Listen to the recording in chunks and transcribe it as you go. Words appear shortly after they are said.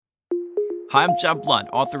Hi, I'm John Blunt,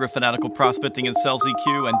 author of Fanatical Prospecting and Sales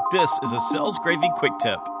EQ, and this is a Sales Gravy Quick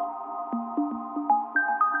Tip.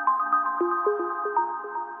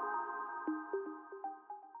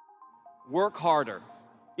 Work harder.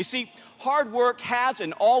 You see, hard work has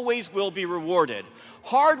and always will be rewarded.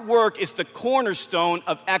 Hard work is the cornerstone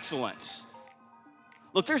of excellence.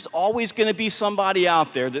 Look, there's always going to be somebody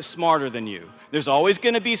out there that's smarter than you. There's always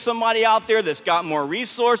going to be somebody out there that's got more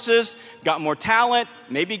resources, got more talent,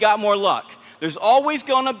 maybe got more luck. There's always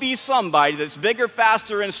going to be somebody that's bigger,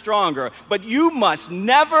 faster, and stronger. But you must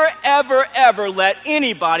never, ever, ever let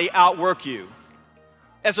anybody outwork you.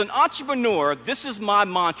 As an entrepreneur, this is my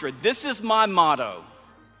mantra. This is my motto.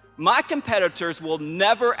 My competitors will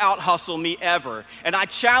never out-hustle me ever. And I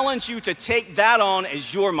challenge you to take that on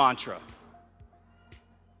as your mantra.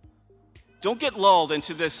 Don't get lulled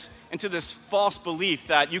into this false belief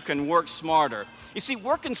that you can work smarter. You see,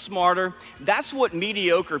 working smarter, that's what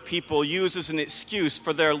mediocre people use as an excuse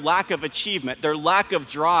for their lack of achievement, their lack of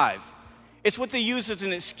drive. It's what they use as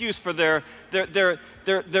an excuse for their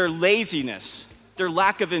laziness, their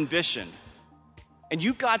lack of ambition. And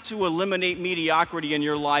you've got to eliminate mediocrity in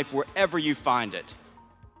your life wherever you find it.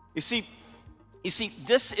 You see,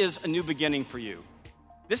 this is a new beginning for you.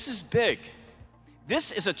 This is big.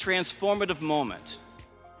 This is a transformative moment.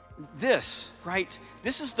 This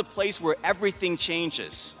is the place where everything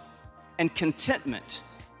changes. And contentment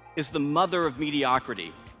is the mother of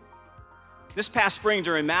mediocrity. This past spring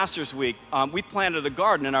during Masters Week, we planted a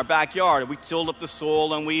garden in our backyard. We tilled up the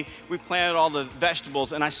soil and we planted all the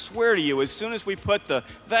vegetables. And I swear to you, as soon as we put the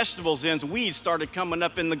vegetables in, weeds started coming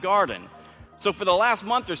up in the garden. So for the last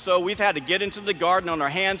month or so, we've had to get into the garden on our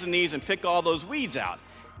hands and knees and pick all those weeds out.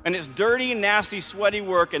 And it's dirty, nasty, sweaty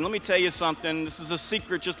work. And let me tell you something. This is a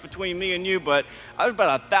secret just between me and you, but there's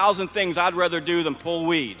about 1,000 things I'd rather do than pull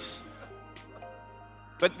weeds.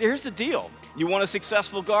 But here's the deal. You want a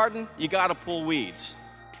successful garden? You got to pull weeds.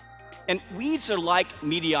 And weeds are like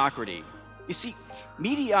mediocrity. You see,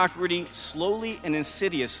 mediocrity slowly and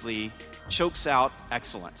insidiously chokes out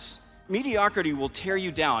excellence. Mediocrity will tear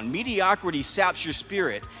you down. Mediocrity saps your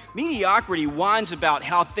spirit. Mediocrity whines about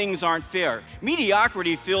how things aren't fair.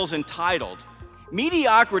 Mediocrity feels entitled.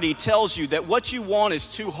 Mediocrity tells you that what you want is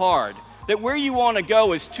too hard, that where you want to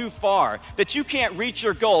go is too far, that you can't reach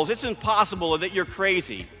your goals, it's impossible, or that you're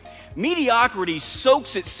crazy. Mediocrity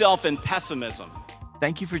soaks itself in pessimism.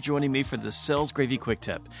 Thank you for joining me for the Sales Gravy Quick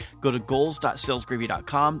Tip. Go to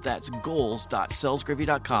goals.salesgravy.com, that's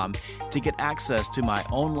goals.salesgravy.com, to get access to my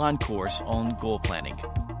online course on goal planning.